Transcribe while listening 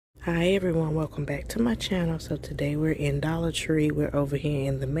Hi everyone, welcome back to my channel. So today we're in Dollar Tree. We're over here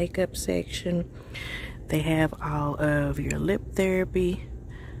in the makeup section. They have all of your lip therapy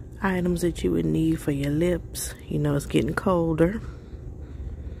items that you would need for your lips. You know it's getting colder.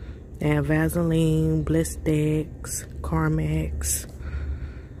 They have Vaseline, Blistex, Carmex.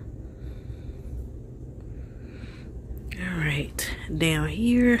 Alright, down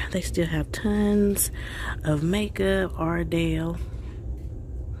here they still have tons of makeup, Ardell.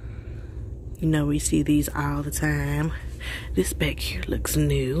 You know, we see these all the time. This back here looks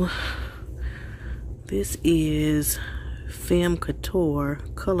new. This is Femme Couture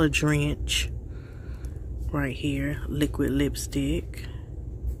Color Drench. Right here, liquid lipstick.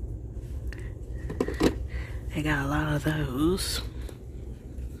 They got a lot of those.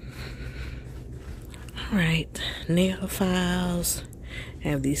 Alright, nail files.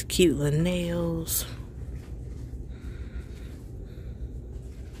 Have these cute little nails.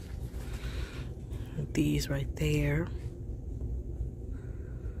 These right there.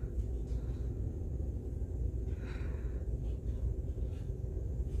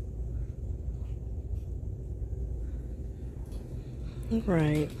 All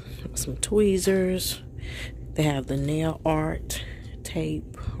right, some tweezers. They have the nail art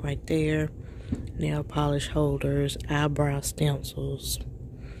tape right there, nail polish holders, eyebrow stencils,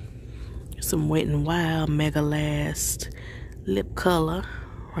 some Wet n Wild Mega Last lip color.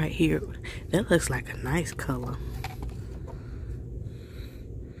 Right here, that looks like a nice color.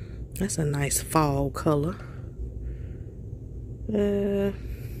 That's a nice fall color. I'm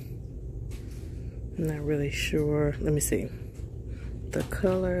not really sure. Let me see. The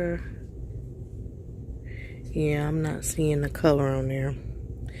color. Yeah, I'm not seeing the color on there.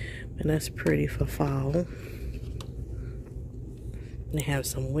 But that's pretty for fall. They have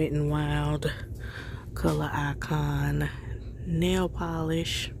some Wet n Wild Color Icon nail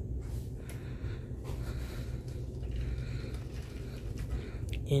polish,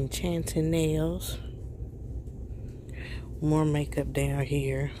 Enchanting Nails, more makeup down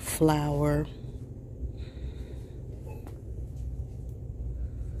here, Flower,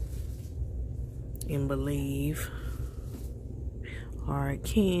 and Believe, Hard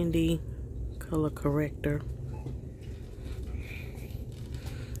Candy color corrector.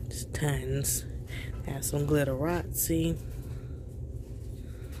 It's tons. Have some Glitterazzi.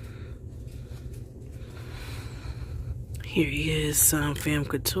 Here is some Femme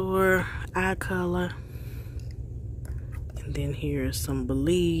Couture eye color. And then here's some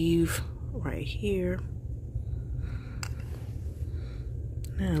Believe right here.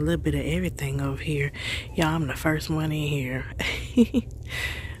 And a little bit of everything over here. Y'all, I'm the first one in here.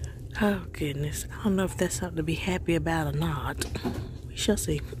 Oh, goodness. I don't know if that's something to be happy about or not. We shall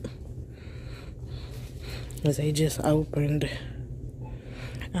see. As they just opened.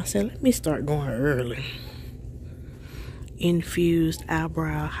 I said, let me start going early. Infused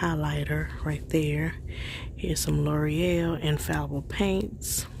eyebrow highlighter right there. Here's some L'Oreal Infallible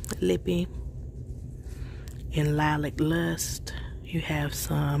Paints, Lippy, and Lilac Lust. You have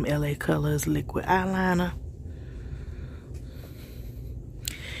some LA Colors liquid eyeliner,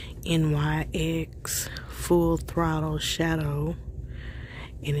 NYX Full Throttle Shadow,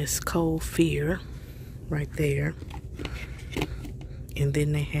 and it's Cold Fear right there. And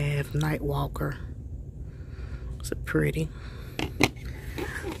then they have Nightwalker. So pretty.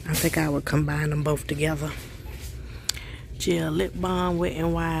 I think I would combine them both together. Gel Lip Balm, Wet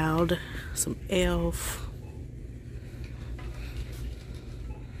n Wild, some e.l.f.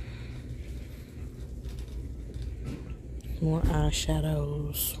 More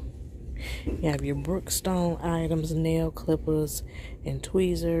eyeshadows. You have your Brookstone items, nail clippers, and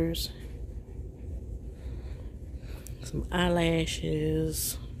tweezers. Some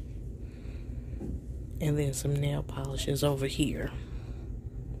eyelashes. And then some nail polishes over here.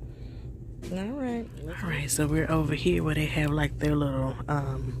 Alright, so we're over here where they have like their little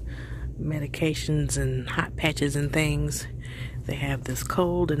medications and hot patches and things. They have this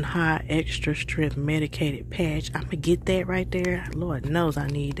cold and hot extra strength medicated patch. I'm gonna get that right there. Lord knows I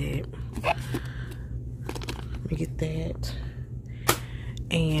need that. Let me get that.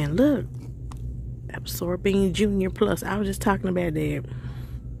 And look, Absorbing Junior Plus. I was just talking about that.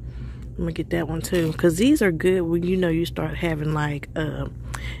 I'm gonna get that one too, because these are good when you know you start having like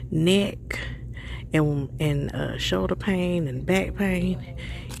neck and shoulder pain and back pain.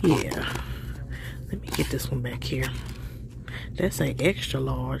 Yeah, let me get this one back here. That's an extra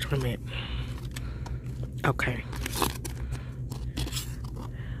large. Wait a minute. Okay,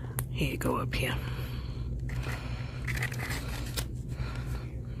 here you go up here.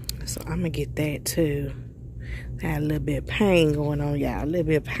 So I'm gonna get that too. Got a little bit of pain going on, y'all. A little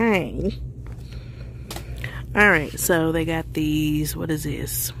bit of pain. Alright, so they got these, what is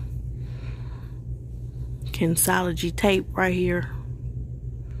this? Kinsology tape right here.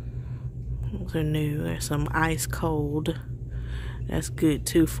 Those are new. There's some ice cold. That's good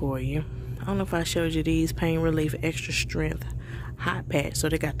too for you. I don't know if I showed you these pain relief extra strength hot patch. So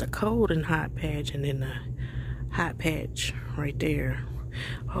they got the cold and hot patch, and then the hot patch right there.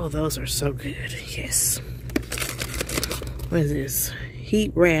 Oh, those are so good. Yes. What is this?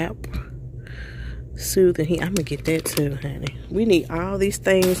 Heat wrap. Soothing heat. I'm gonna get that too, honey. We need all these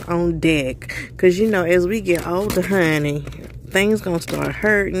things on deck, because you know, as we get older, honey, things gonna start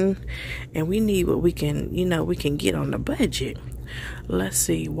hurting, and we need what we can, you know, we can get on the budget. Let's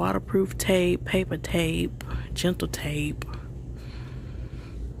see. Waterproof tape, paper tape, gentle tape,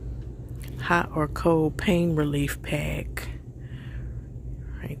 hot or cold pain relief pack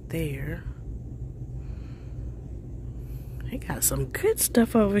right there. They got some good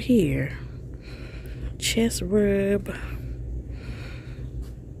stuff over here. Chest rub.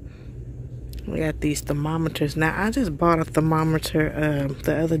 We got these thermometers. Now, I just bought a thermometer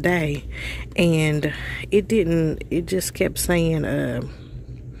the other day, and it just kept saying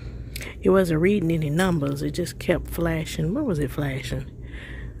it wasn't reading any numbers. It just kept flashing. What was it flashing?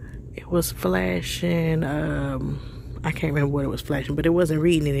 It was flashing, I can't remember what it was flashing, but it wasn't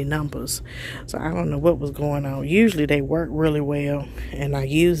reading any numbers. So I don't know what was going on. Usually they work really well, and I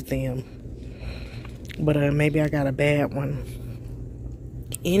use them. But maybe I got a bad one.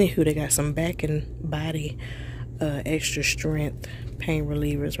 Anywho, they got some back and body extra strength pain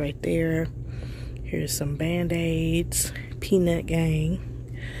relievers right there. Here's some Band-Aids, Peanut Gang,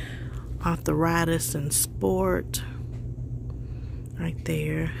 arthritis and sport right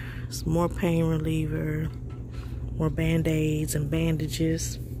there. Some more pain reliever, more Band-Aids and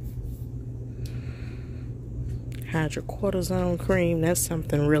bandages. Hydrocortisone cream, that's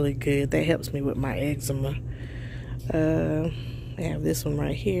something really good. That helps me with my eczema. I have this one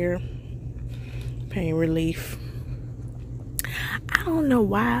right here. Pain relief. I don't know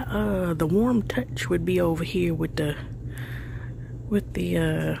why the Warm Touch would be over here with the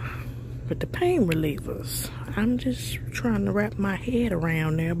pain relievers. I'm just trying to wrap my head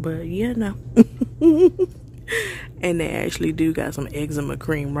around there, but you know. And they actually do got some eczema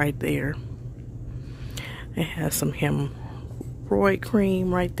cream right there. It has some hemorrhoid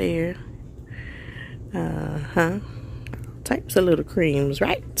cream right there. Types of little creams,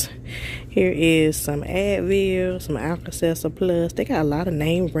 right? Here is some Advil, some Alka-Seltzer Plus. They got a lot of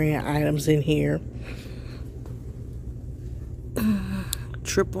name brand items in here.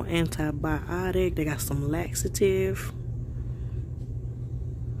 Triple antibiotic. They got some laxative.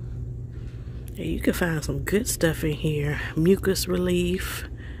 Yeah, you can find some good stuff in here. Mucus relief.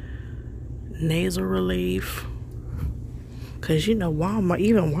 Nasal relief. Because you know, Walmart,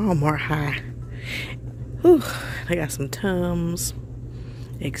 even Walmart high. Whew. They got some Tums,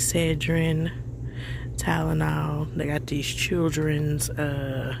 Excedrin, Tylenol. They got these children's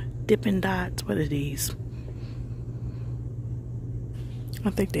Dippin' Dots. What are these? I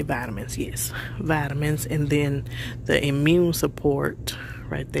think they're vitamins, yes. Vitamins. And then the immune support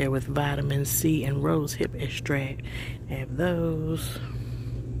right there with vitamin C and rosehip extract. They have those.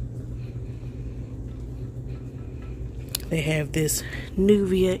 They have this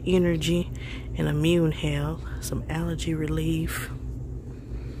Nuvia Energy and Immune Health, some allergy relief.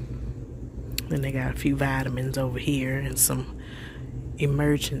 Then they got a few vitamins over here and some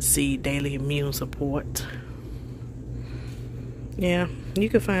emergency daily immune support. Yeah, you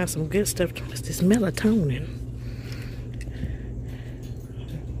can find some good stuff. What's this? Melatonin.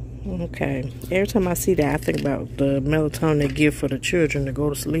 Okay, every time I see that, I think about the melatonin they give for the children to go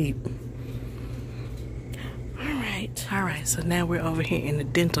to sleep. Alright, so now we're over here in the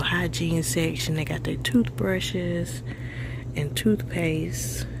dental hygiene section. They got their toothbrushes and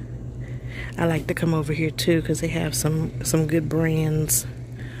toothpaste. I like to come over here too because they have some good brands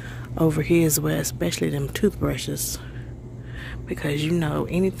over here as well, especially them toothbrushes. Because you know,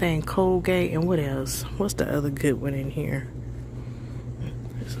 anything Colgate and what else? What's the other good one in here?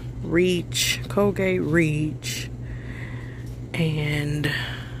 Reach, Colgate Reach, and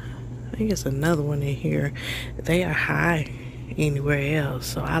I think it's another one in here. They are high anywhere else,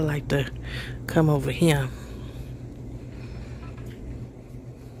 so I like to come over here.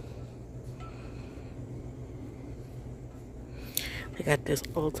 They got this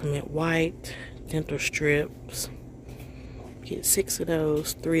Ultimate White dental strips. Get 6 of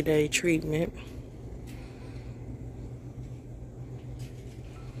those, 3-day treatment.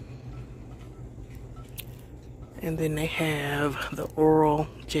 And then they have the oral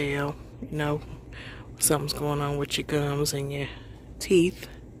gel, you know, Something's going on with your gums and your teeth.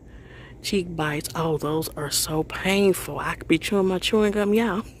 Cheek bites. Oh, those are so painful. I could be chewing my chewing gum,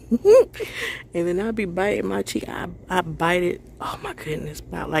 y'all. And then I'll be biting my cheek. I bite it, oh my goodness,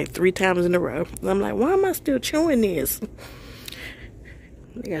 about like 3 times in a row. I'm like, why am I still chewing this?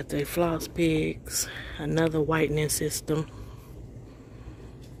 They got the Floss Pigs, another whitening system.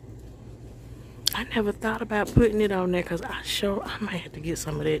 I never thought about putting it on there because I might have to get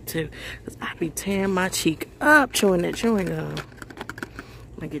some of that too. Because I be tearing my cheek up chewing that chewing gum.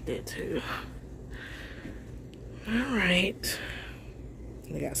 I get that too. Alright.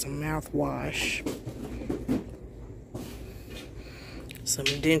 They got some mouthwash. Some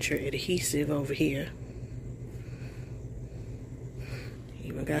denture adhesive over here.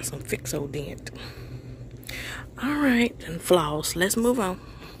 Even got some Fixodent. Alright, and floss. Let's move on.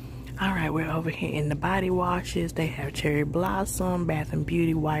 Alright, we're over here in the body washes. They have Cherry Blossom, Bath and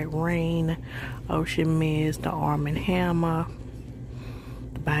Beauty White Rain, Ocean Mist, the Arm & Hammer,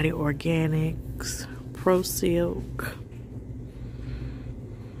 the Body Organics, Pro Silk,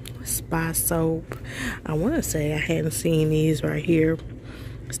 Spa Soap. I want to say I hadn't seen these right here.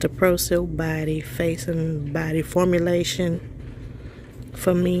 It's the Pro Silk Body Face and Body Formulation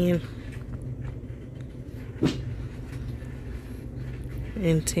for men.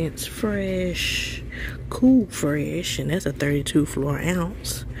 Intense Fresh, Cool Fresh, and that's a 32 fluor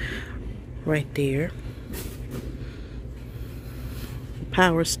ounce right there.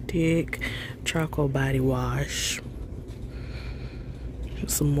 Power Stick, Charcoal Body Wash.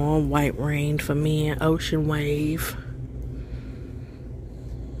 Some more White Rain for men, Ocean Wave,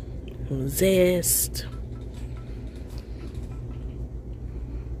 Zest.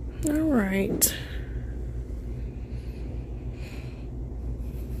 Alright.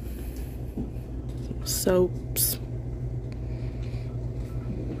 Soaps.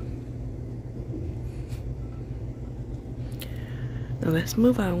 Now let's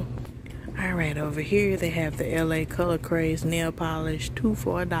move on. Alright, over here they have the LA Color Craze nail polish, 2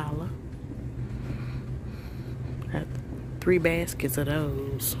 for $1. Got 3 baskets of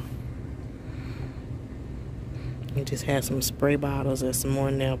those. You just have some spray bottles and some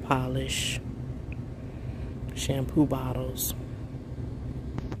more nail polish, shampoo bottles.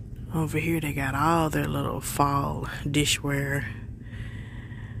 Over here they got all their little fall dishware,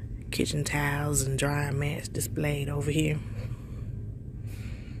 kitchen towels and drying mats displayed over here.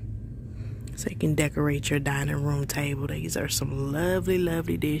 So you can decorate your dining room table. These are some lovely,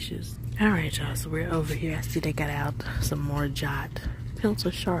 lovely dishes. Alright, y'all, so we're over here. I see they got out some more Jot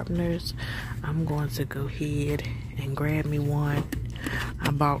pencil sharpeners. I'm going to go ahead and grab me one.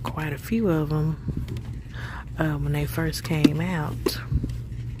 I bought quite a few of them when they first came out.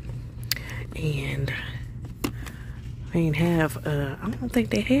 And they didn't have, I don't think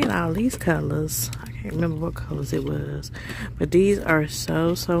they had all these colors. I can't remember what colors it was. But these are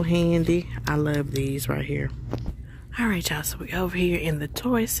so, so handy. I love these right here. Alright, y'all, so we're over here in the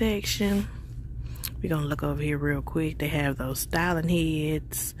toy section. We're going to look over here real quick. They have those styling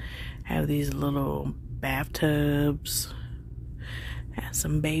heads. Have these little bathtubs. Have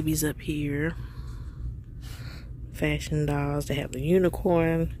some babies up here. Fashion dolls. They have the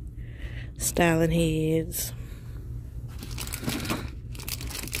unicorn styling heads.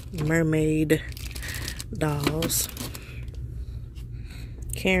 Mermaid dolls.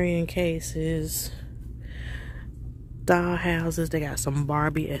 Carrying cases. Doll houses. They got some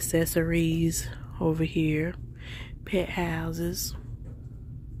Barbie accessories over here. Pet houses.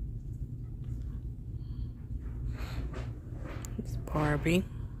 It's Barbie.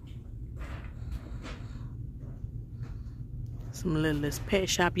 Some Littlest Pet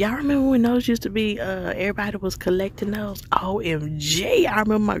Shop. Y'all remember when those used to be, everybody was collecting those? OMG, I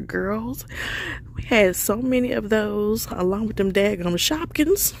remember my girls. We had so many of those, along with them daggum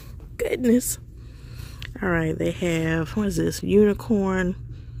Shopkins. Goodness. Alright, they have, what is this? Unicorn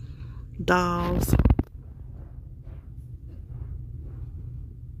dolls.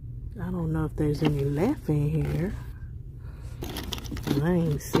 I don't know if there's any left in here. I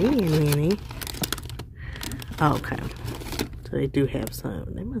ain't seeing any. Okay. So they do have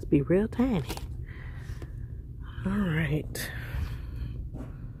some. They must be real tiny. Alright.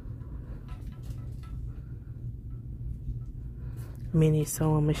 Mini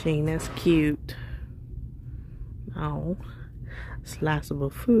sewing machine. That's cute. Oh. Sliceable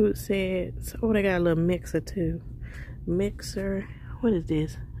food sets. Oh, they got a little mixer too. Mixer. What is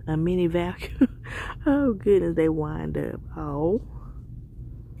this? A mini vacuum. Oh goodness, they wind up. Oh.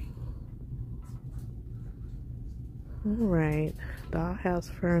 Alright.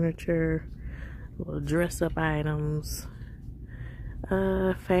 Dollhouse furniture. Little dress up items.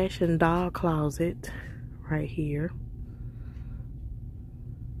 Fashion doll closet. right here.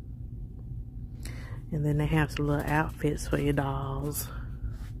 And then they have some little outfits for your dolls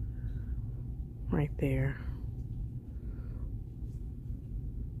right there.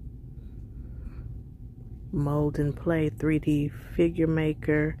 Mold and Play 3D Figure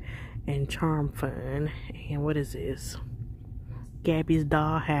Maker and Charm Fun. And what is this? Gabby's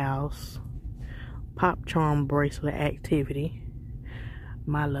Dollhouse, Pop Charm Bracelet Activity,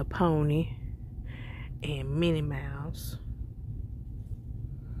 My Little Pony, and Minnie Mouse.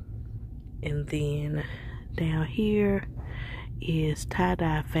 And then down here is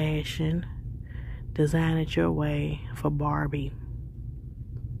Tie-Dye Fashion, Design It Your Way for Barbie.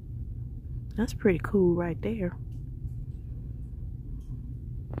 That's pretty cool right there.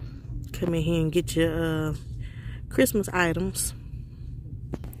 Come in here and get your Christmas items.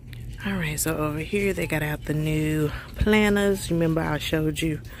 Alright, so over here they got out the new planners. Remember I showed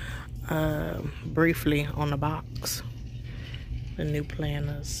you briefly on the box the new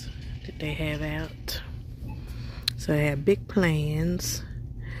planners that they have out. So they have big plans,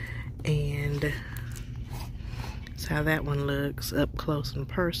 and that's how that one looks up close and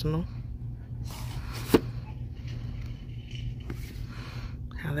personal.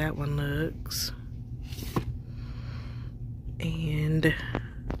 How that one looks. And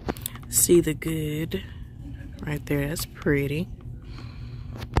See the Good right there, that's pretty.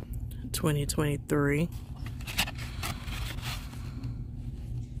 2023.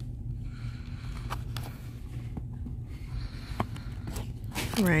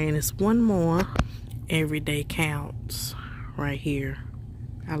 Right, and it's one more. Every Day Counts right here.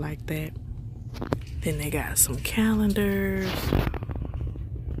 I like that. Then they got some calendars.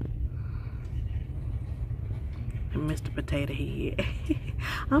 And Mr. Potato Head.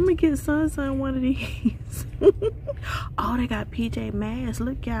 I'm gonna get son one of these. Oh, they got PJ Masks.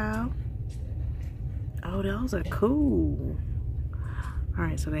 Look, y'all. Oh, those are cool.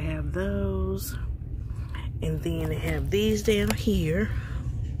 Alright, so they have those. And then they have these down here.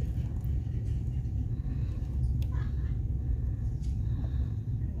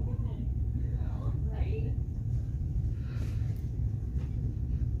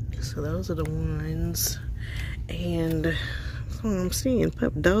 So those are the ones. And that's what I'm seeing.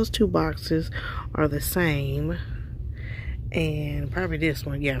 Those two boxes are the same. And probably this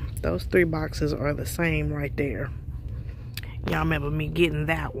one. Yeah, those three boxes are the same right there. Y'all remember me getting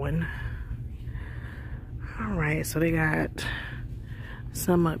that one. Alright, so they got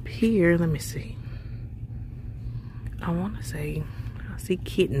some up here. Let me see. I want to say, I see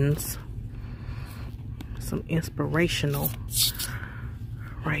kittens. Some inspirational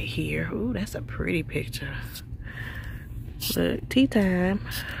right here. Ooh, that's a pretty picture. Look, tea time.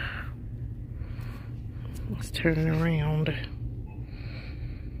 Let's turn it around.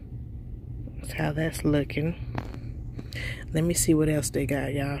 That's how that's looking. Let me see what else they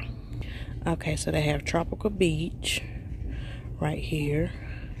got, y'all. Okay, so they have Tropical Beach right here.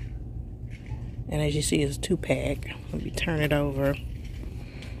 And as you see, it's a 2-pack. Let me turn it over.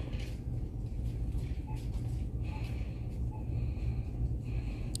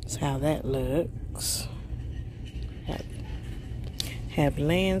 That's how that looks. Have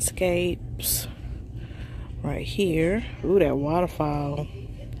landscapes right here. Ooh, that waterfall.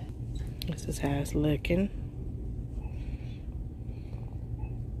 This is how it's looking.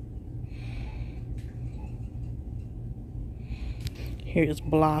 Here's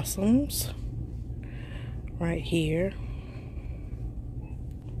blossoms right here.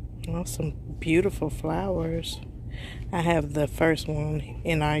 Oh, some beautiful flowers. I have the first one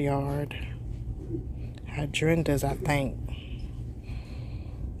in our yard. Hydrangeas, I think.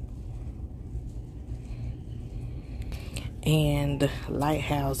 And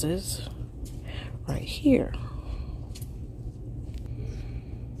lighthouses right here.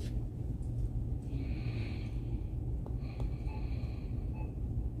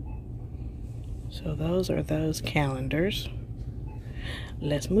 So those are those calendars.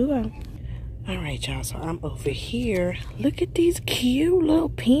 Let's move on. Alright, y'all, so I'm over here. Look at these cute little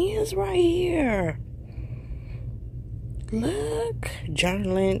pens right here. Look.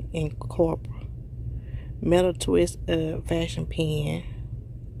 Journaling Incorporated. Metal twist fashion pen.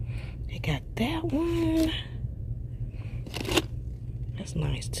 They got that one. That's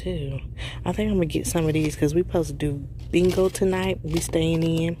nice too. I think I'm gonna get some of these because we supposed to do bingo tonight. We staying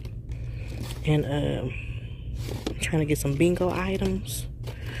in. And I'm trying to get some bingo items.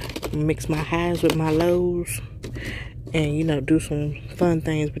 Mix my highs with my lows. And, you know, do some fun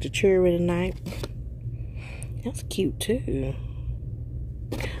things with the children tonight. That's cute too.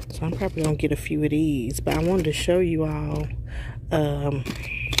 So I'm probably going to get a few of these. But I wanted to show you all.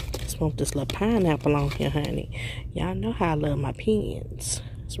 This want this little pineapple on here, honey. Y'all know how I love my pens.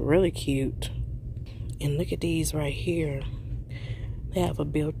 It's really cute. And look at these right here. They have a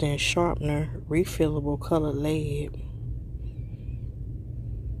built-in sharpener, refillable colored lead.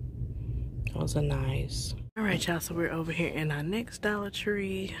 Those are nice. All right, y'all, so we're over here in our next Dollar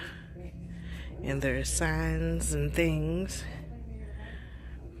Tree. And there's signs and things.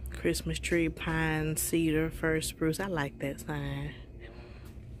 Christmas tree, pine, cedar, fir, spruce. I like that sign.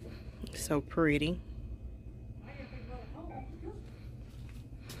 It's so pretty.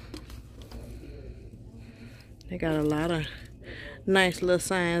 They got a lot of nice little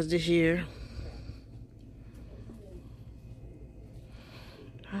signs this year.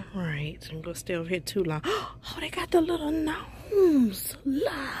 Alright, I'm gonna stay over here too long. Oh, they got the little gnomes.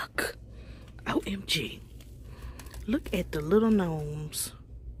 Look. OMG. Look at the little gnomes.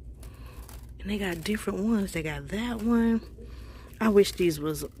 And they got different ones. They got that one. I wish these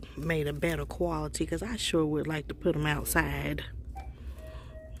was made a better quality, because I sure would like to put them outside.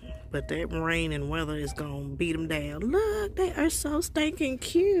 But that rain and weather is gonna beat them down. Look, they are so stinking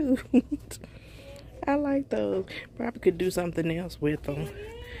cute. I like those. Probably could do something else with them.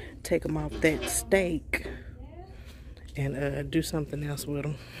 Take them off that stake and do something else with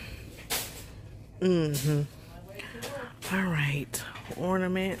them. All right,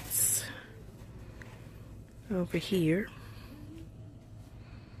 ornaments over here.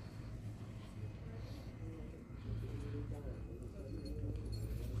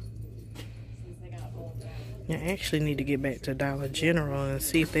 I actually need to get back to Dollar General and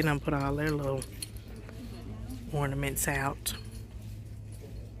see if they done put all their little ornaments out.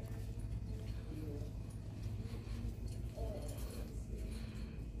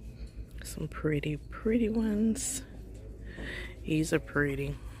 Some pretty ones. These are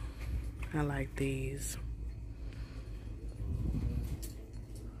pretty. I like these.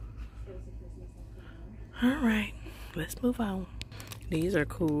 All right, let's move on. These are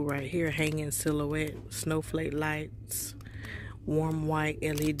cool right here. Hanging silhouette, snowflake lights, warm white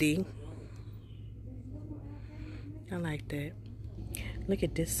LED. I like that. Look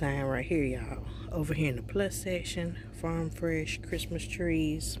at this sign right here, y'all. Over here in the plus section, Farm Fresh, Christmas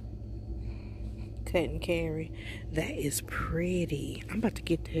trees, cut and carry. That is pretty. I'm about to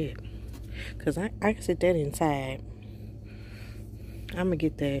get that, because I can sit that inside. I'm going to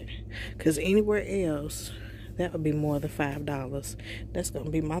get that, because anywhere else, that would be more than $5. That's going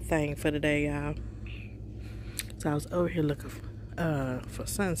to be my thing for the day, y'all. So I was over here looking for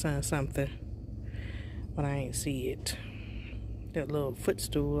something, but I ain't see it. That little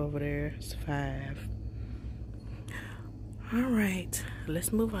footstool over there is $5. All right,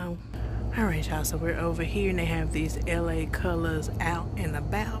 let's move on. All right, y'all, so we're over here and they have these LA colors out and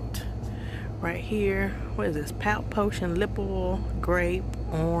about. Right here, what is this? Pout Potion lip oil, grape,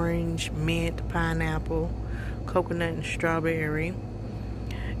 orange, mint, pineapple, coconut, and strawberry.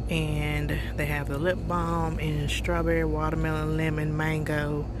 And they have the lip balm in strawberry, watermelon, lemon,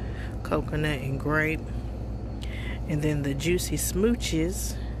 mango, coconut, and grape. And then the Juicy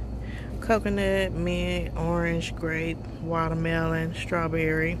Smooches, coconut, mint, orange, grape, watermelon,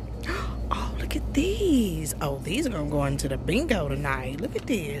 strawberry. Oh, look at these. Oh, these are gonna go into the bingo tonight. Look at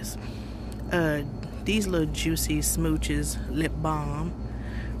this. These little Juicy Smooches lip balm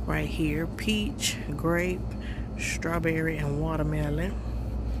right here. Peach, grape, strawberry, and watermelon.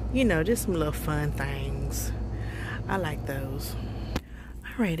 You know, just some little fun things. I like those.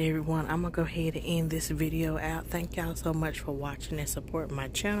 Alright, everyone, I'm gonna go ahead and end this video out. Thank y'all so much for watching and supporting my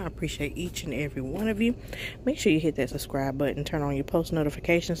channel. I appreciate each and every one of you. Make sure you hit that subscribe button, turn on your post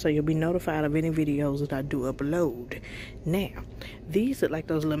notifications so you'll be notified of any videos that I do upload. Now, these look like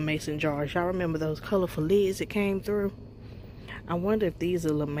those little mason jars. Y'all remember those colorful lids that came through? I wonder if these are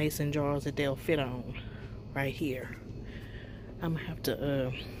little mason jars that they'll fit on right here. I'm gonna have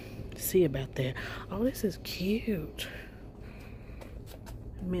to see about that. Oh, this is cute.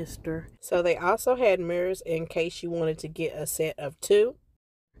 Mister. So they also had mirrors in case you wanted to get a set of 2.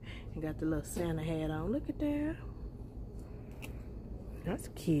 You got the little Santa hat on. Look at that. That's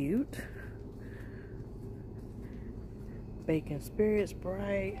cute. Bacon spirits,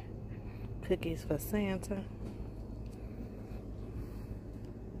 bright. Cookies for Santa.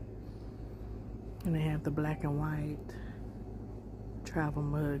 And they have the black and white travel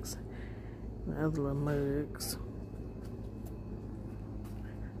mugs. And other little mugs.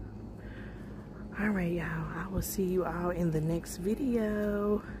 Alright, y'all. I will see you all in the next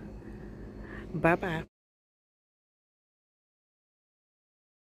video. Bye-bye.